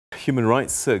human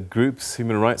rights groups,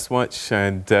 Human Rights Watch,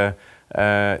 and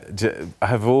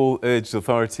have all urged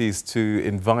authorities to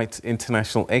invite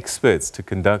international experts to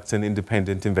conduct an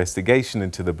independent investigation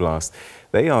into the blast.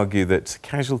 They argue that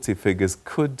casualty figures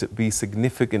could be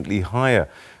significantly higher,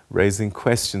 raising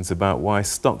questions about why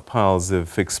stockpiles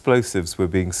of explosives were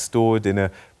being stored in a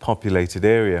populated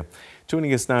area.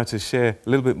 Joining us now to share a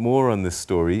little bit more on this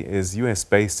story is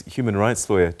US-based human rights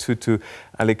lawyer Tutu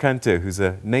Alicante, who's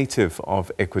a native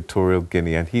of Equatorial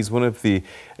Guinea, and he's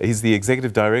the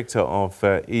executive director of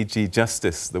EG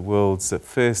Justice, the world's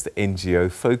first NGO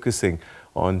focusing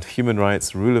on human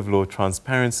rights, rule of law,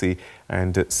 transparency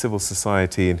and civil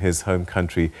society in his home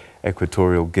country,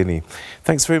 Equatorial Guinea.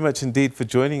 Thanks very much indeed for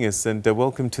joining us, and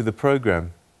welcome to the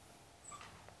program.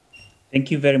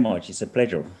 Thank you very much. It's a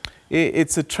pleasure.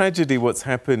 It's a tragedy what's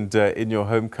happened in your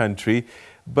home country,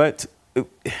 but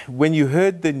when you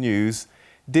heard the news,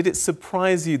 did it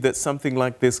surprise you that something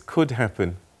like this could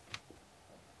happen?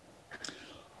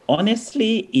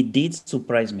 Honestly, it did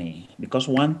surprise me, because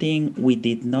one thing we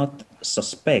did not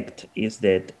suspect is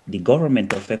that the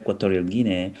government of Equatorial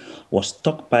Guinea was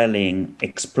stockpiling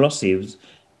explosives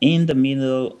in the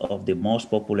middle of the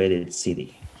most populated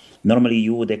city. Normally,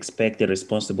 you would expect a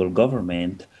responsible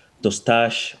government to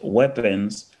stash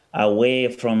weapons away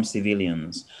from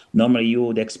civilians. Normally, you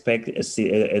would expect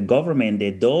a government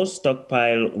that does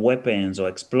stockpile weapons or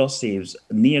explosives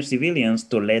near civilians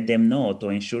to let them know, to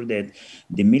ensure that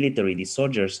the military, the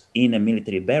soldiers in a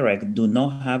military barrack do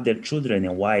not have their children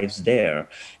and wives there.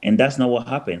 And that's not what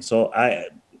happened. So I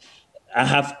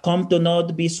have come to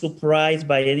not be surprised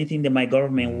by anything that my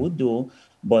government would do,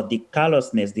 but the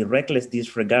callousness, the reckless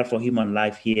disregard for human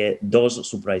life here does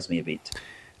surprise me a bit.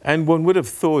 And one would have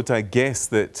thought, I guess,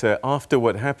 that after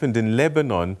what happened in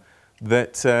Lebanon,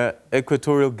 that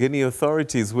Equatorial Guinea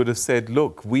authorities would have said,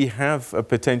 look, we have a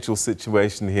potential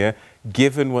situation here,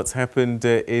 given what's happened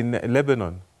in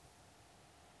Lebanon.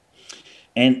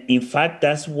 And in fact,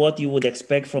 that's what you would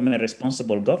expect from a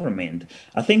responsible government.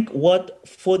 I think what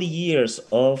 40 years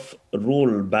of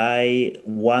rule by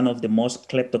one of the most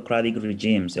kleptocratic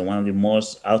regimes and one of the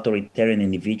most authoritarian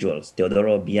individuals,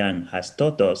 Teodoro Obiang, has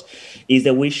taught us is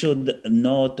that we should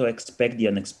know to expect the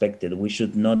unexpected. We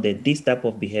should know that this type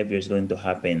of behavior is going to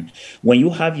happen. When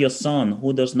you have your son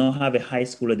who does not have a high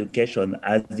school education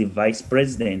as the vice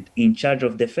president in charge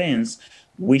of defense,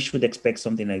 we should expect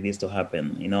something like this to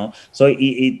happen, you know? So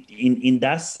in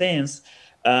that sense,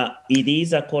 it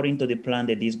is according to the plan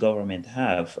that this government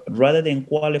have. Rather than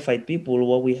qualified people,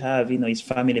 what we have, you know, is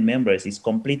family members, is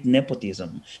complete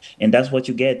nepotism. And that's what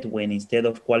you get when instead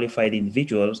of qualified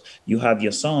individuals, you have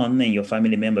your son and your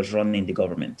family members running the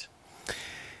government.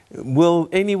 Will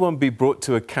anyone be brought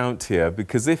to account here?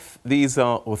 Because if these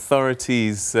are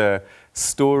authorities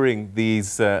storing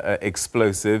these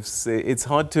explosives, it's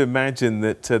hard to imagine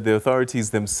that the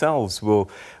authorities themselves will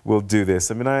do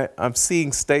this. I mean, I'm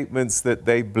seeing statements that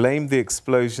they blame the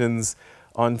explosions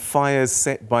on fires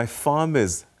set by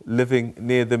farmers living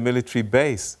near the military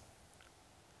base.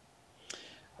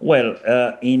 Well,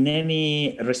 in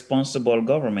any responsible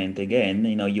government, again,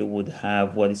 you know, you would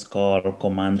have what is called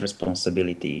command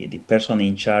responsibility. The person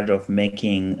in charge of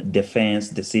making defense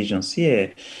decisions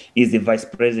here is the vice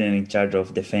president in charge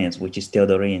of defense, which is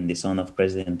Teodorin, the son of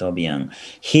President Obiang.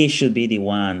 He should be the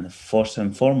one, first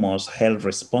and foremost, held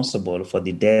responsible for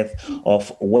the death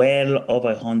of well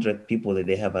over 100 people that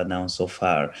they have announced so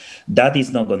far. That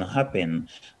is not going to happen.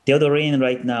 Teodorin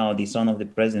right now, the son of the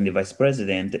president, the vice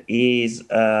president,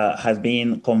 has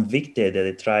been convicted at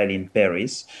a trial in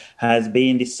Paris, has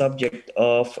been the subject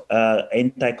of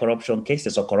anti-corruption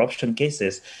cases or corruption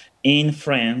cases in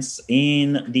France,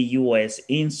 in the US,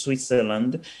 in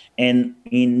Switzerland, and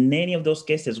in many of those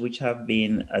cases which have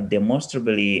been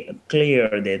demonstrably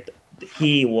clear that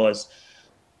he was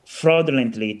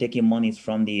fraudulently taking money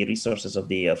from the resources of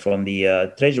the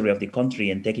treasury of the country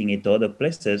and taking it to other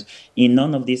places. In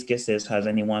none of these cases has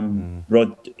anyone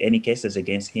brought any cases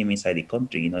against him inside the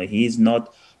country. You know, he is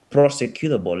not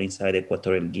prosecutable inside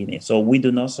Equatorial Guinea. So we do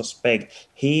not suspect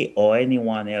he or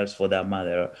anyone else, for that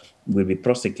matter, will be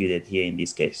prosecuted here in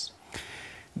this case.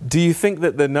 Do you think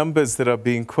that the numbers that are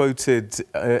being quoted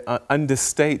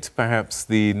understate perhaps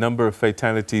the number of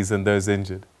fatalities and those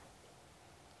injured?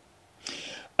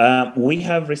 We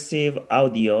have received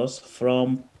audios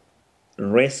from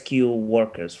rescue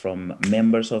workers, from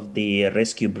members of the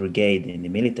rescue brigade in the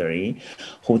military,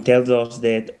 who tells us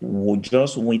that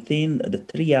just within the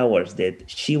 3 hours that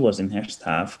she was in her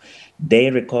staff,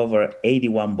 they recovered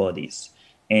 81 bodies.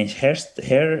 And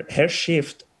her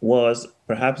shift was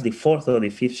perhaps the fourth or the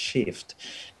fifth shift.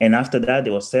 And after that,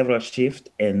 there were several shifts,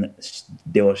 and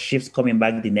there were shifts coming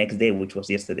back the next day, which was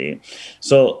yesterday.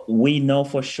 So we know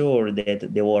for sure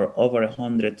that there were over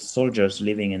 100 soldiers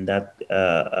living in that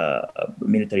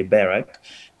military barrack,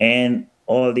 and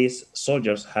all these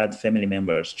soldiers had family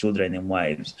members, children, and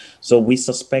wives. So we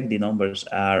suspect the numbers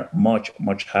are much,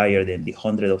 much higher than the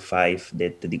 105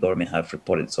 that the government have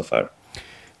reported so far.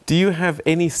 Do you have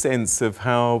any sense of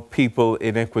how people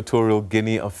in Equatorial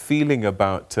Guinea are feeling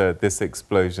about this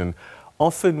explosion?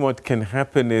 Often what can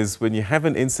happen is when you have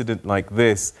an incident like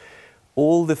this,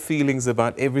 all the feelings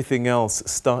about everything else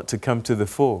start to come to the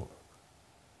fore.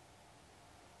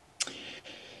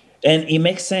 And it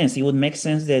makes sense. It would make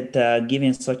sense that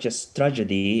given such a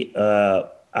tragedy,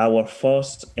 our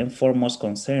first and foremost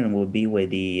concern will be with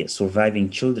the surviving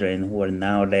children who are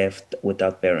now left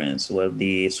without parents, with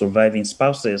the surviving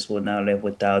spouses who are now left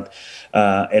without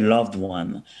a loved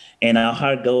one. And our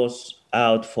heart goes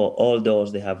out for all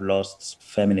those that have lost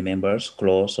family members,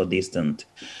 close or distant.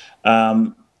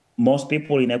 Most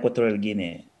people in Equatorial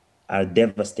Guinea are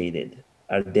devastated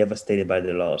by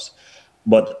the loss.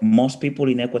 But most people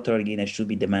in Equatorial Guinea should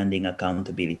be demanding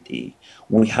accountability.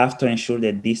 We have to ensure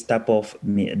that this type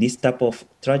of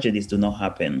tragedies do not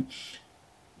happen.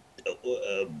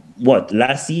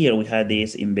 Last year we had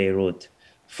this in Beirut.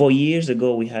 4 years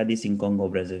ago, we had this in Congo,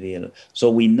 Brazzaville.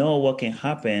 So we know what can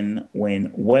happen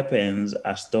when weapons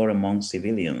are stored among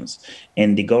civilians.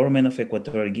 And the government of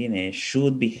Equatorial Guinea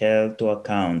should be held to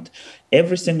account.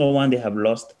 Every single one, they have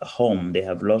lost a home, they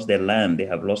have lost their land, they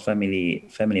have lost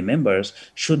family members,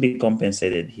 should be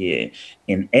compensated here.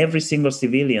 And every single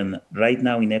civilian right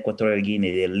now in Equatorial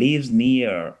Guinea that lives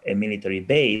near a military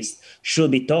base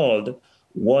should be told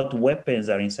what weapons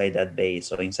are inside that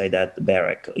base or inside that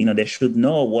barrack. They should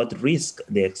know what risk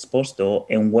they're exposed to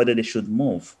and whether they should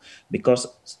move. Because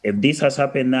if this has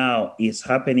happened now, it's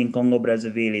happening in Congo,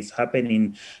 Brazzaville, it's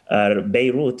happening in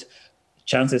Beirut,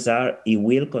 chances are it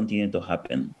will continue to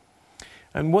happen.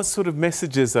 And what sort of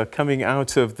messages are coming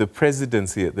out of the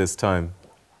presidency at this time?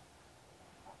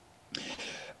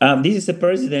 This is a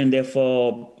president that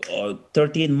for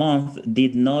 13 months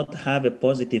did not have a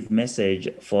positive message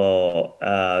for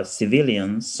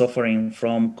civilians suffering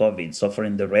from COVID,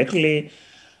 suffering directly,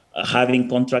 having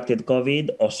contracted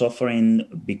COVID, or suffering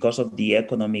because of the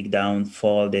economic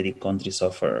downfall that the country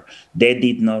suffered. They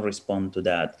did not respond to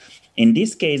that. In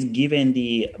this case, given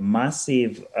the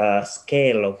massive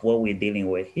scale of what we're dealing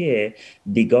with here,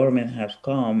 the government has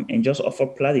come and just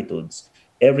offered platitudes.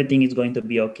 Everything is going to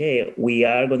be okay. We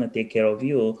are going to take care of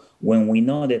you, when we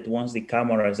know that once the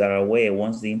cameras are away,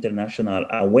 once the international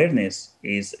awareness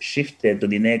is shifted to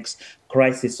the next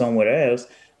crisis somewhere else,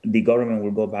 the government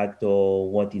will go back to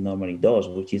what it normally does,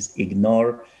 which is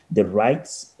ignore the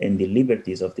rights and the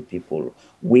liberties of the people.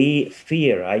 I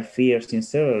fear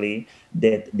sincerely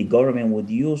that the government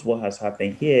would use what has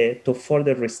happened here to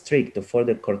further restrict, to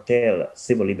further curtail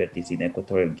civil liberties in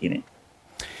Equatorial Guinea.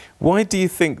 Why do you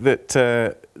think that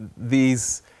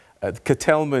these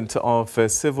curtailment of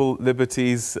civil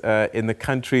liberties in the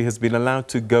country has been allowed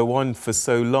to go on for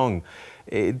so long?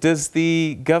 Does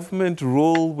the government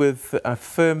rule with a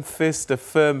firm fist, a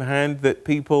firm hand, that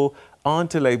people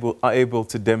aren't able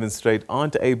to demonstrate,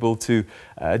 aren't able to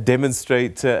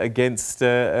demonstrate against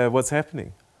what's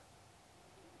happening?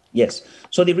 Yes.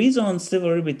 So the reason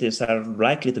civil liberties are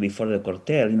likely to be further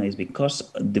curtailed, is because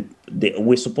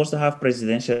we're supposed to have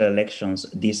presidential elections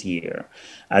this year.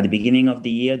 At the beginning of the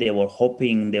year, they were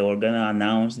hoping they were going to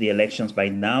announce the elections by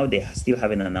now. They still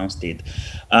haven't announced it.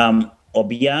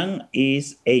 Obiang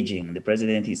is aging. The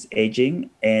president is aging.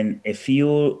 And if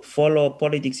you follow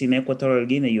politics in Equatorial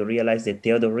Guinea, you realize that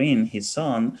Theodorin, his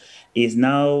son, is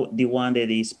now the one that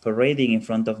is parading in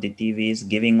front of the TVs,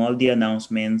 giving all the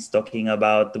announcements, talking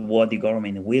about what the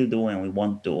government will do and we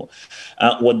want to.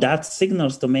 What that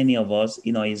signals to many of us,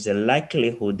 is a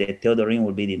likelihood that Theodorin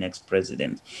will be the next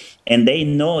president. And they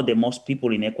know that most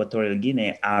people in Equatorial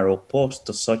Guinea are opposed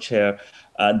to such a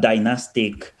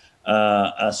dynastic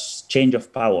a change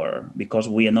of power, because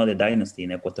we are not a dynasty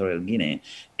in Equatorial Guinea.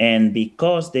 And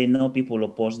because they know people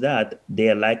oppose that, they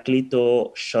are likely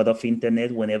to shut off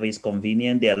internet whenever it's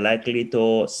convenient. They are likely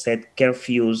to set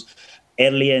curfews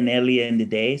earlier and earlier in the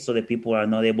day so that people are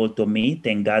not able to meet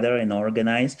and gather and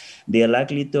organize. They are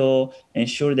likely to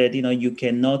ensure that, you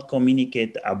cannot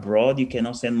communicate abroad, you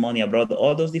cannot send money abroad,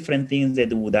 all those different things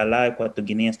that would allow Equatorial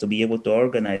Guineans to be able to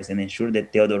organize and ensure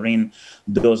that Theodorin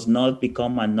does not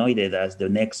become anointed as the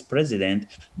next president.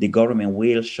 The government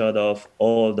will shut off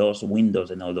all those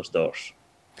windows and all those doors.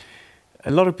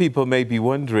 A lot of people may be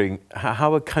wondering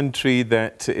how a country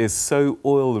that is so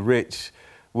oil rich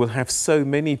will have so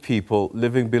many people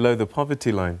living below the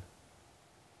poverty line?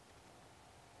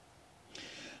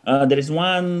 There is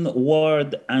one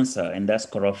word answer, and that's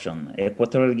corruption.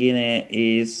 Equatorial Guinea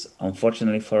is,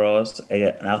 unfortunately for us,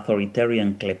 an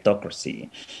authoritarian kleptocracy.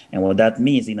 And what that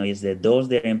means, is that those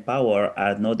that are in power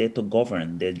are not there to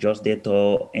govern. They're just there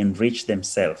to enrich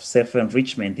themselves.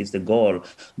 Self-enrichment is the goal,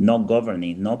 not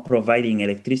governing, not providing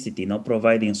electricity, not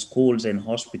providing schools and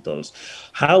hospitals.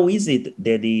 How is it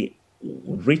that the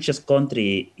richest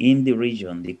country in the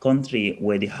region, the country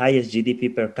with the highest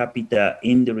GDP per capita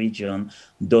in the region,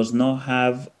 does not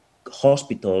have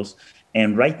hospitals?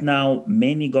 And right now,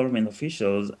 many government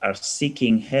officials are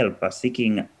seeking help, are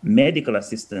seeking medical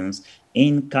assistance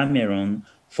in Cameroon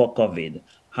for COVID.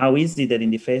 How is it that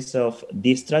in the face of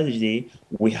this tragedy,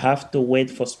 we have to wait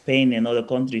for Spain and other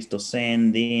countries to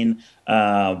send in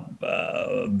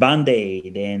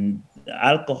Band-Aid and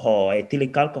alcohol,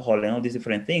 ethylic alcohol, and all these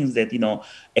different things that,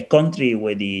 a country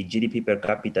where the GDP per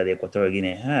capita the Equatorial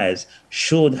Guinea has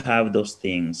should have those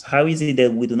things? How is it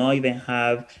that we do not even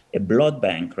have a blood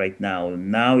bank right now?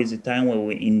 Now is the time where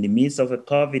we're in the midst of a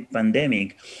COVID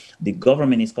pandemic. The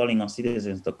government is calling on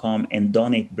citizens to come and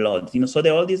donate blood. So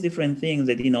there are all these different things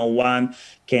that, one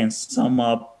can sum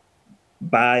up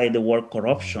by the word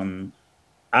corruption,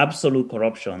 absolute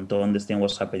corruption, to understand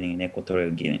what's happening in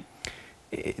Equatorial Guinea.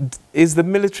 Is the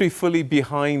military fully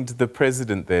behind the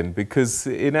president then? Because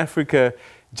in Africa,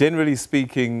 generally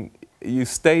speaking, you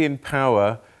stay in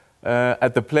power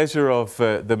at the pleasure of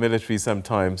the military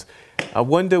sometimes. I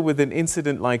wonder, with an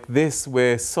incident like this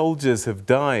where soldiers have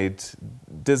died,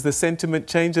 does the sentiment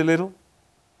change a little?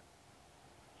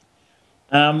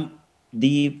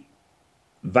 The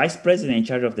vice president in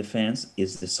charge of defense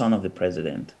is the son of the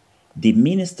president. The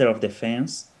minister of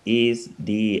defense is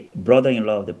the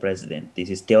brother-in-law of the president. This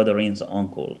is Theodorin's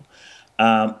uncle.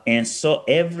 And so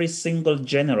every single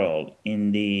general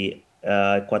in the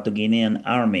Equatorial Guinean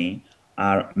army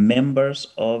are members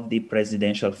of the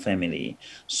presidential family.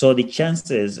 So the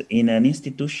chances in an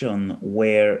institution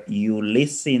where you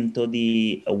listen to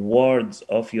the words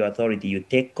of your authority, you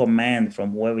take command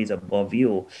from whoever is above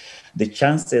you, the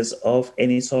chances of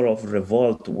any sort of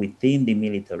revolt within the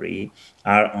military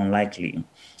are unlikely.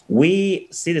 We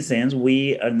citizens,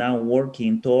 we are now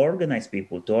working to organize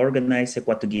people, to organize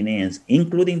Equatorial Guineans,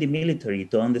 including the military,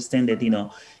 to understand that,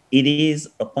 it is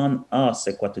upon us,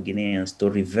 Equatorial Guineans, to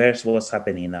reverse what's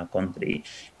happening in our country.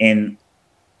 And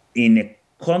in a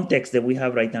context that we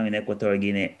have right now in Equatorial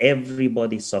Guinea,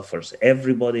 everybody suffers,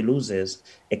 everybody loses,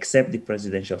 except the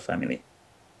presidential family.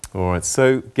 All right,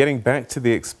 so getting back to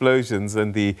the explosions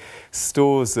and the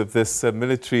stores of this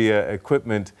military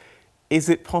equipment, is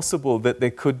it possible that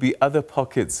there could be other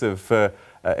pockets of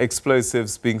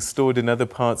explosives being stored in other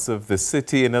parts of the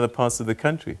city and other parts of the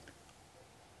country?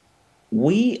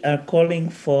 We are calling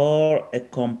for a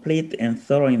complete and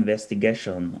thorough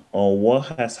investigation of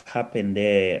what has happened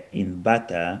there in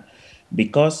Bata,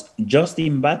 because just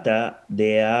in Bata,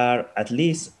 there are at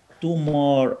least 2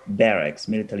 more barracks,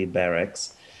 military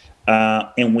barracks,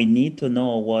 and we need to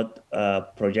know what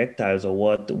projectiles or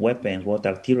what weapons, what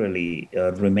artillery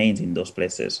remains in those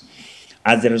places.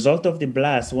 As a result of the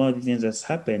blast, one of the things that's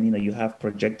happened, you have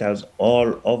projectiles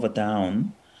all over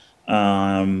town.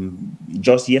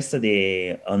 Just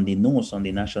yesterday on the news, on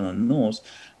the national news,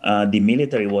 the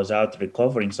military was out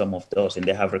recovering some of those, and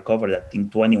they have recovered, I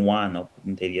think, 21 up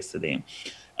until yesterday.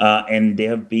 And there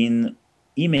have been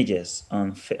images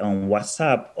on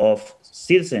WhatsApp of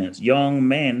citizens, young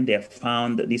men, they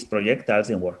found these projectiles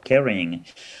and were carrying.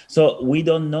 So we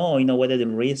don't know, whether the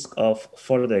risk of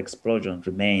further explosion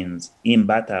remains in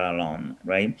Bata alone,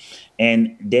 right?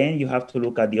 And then you have to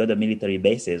look at the other military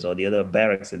bases or the other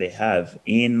barracks that they have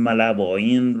in Malabo,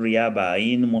 in Riaba,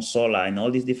 in Mosola, and all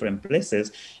these different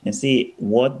places, and see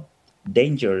what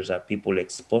dangers are people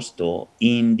exposed to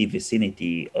in the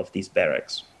vicinity of these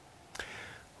barracks.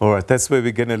 All right, that's where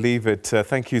we're going to leave it.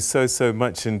 Thank you so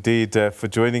much indeed for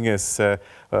joining us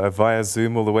via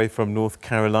Zoom all the way from North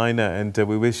Carolina. And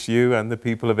we wish you and the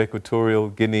people of Equatorial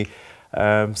Guinea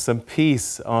some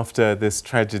peace after this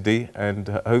tragedy, and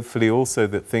hopefully also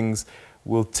that things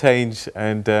will change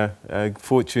and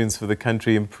fortunes for the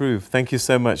country improve. Thank you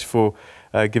so much for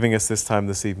giving us this time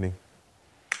this evening.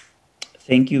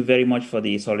 Thank you very much for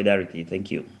the solidarity. Thank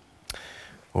you.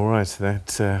 All right,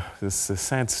 this is a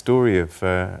sad story of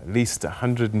at least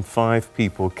 105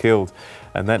 people killed,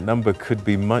 and that number could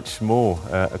be much more,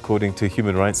 according to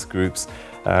human rights groups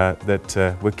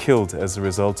that were killed as a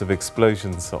result of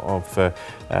explosions of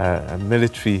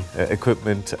military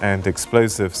equipment and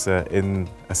explosives in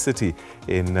a city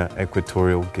in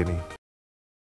Equatorial Guinea.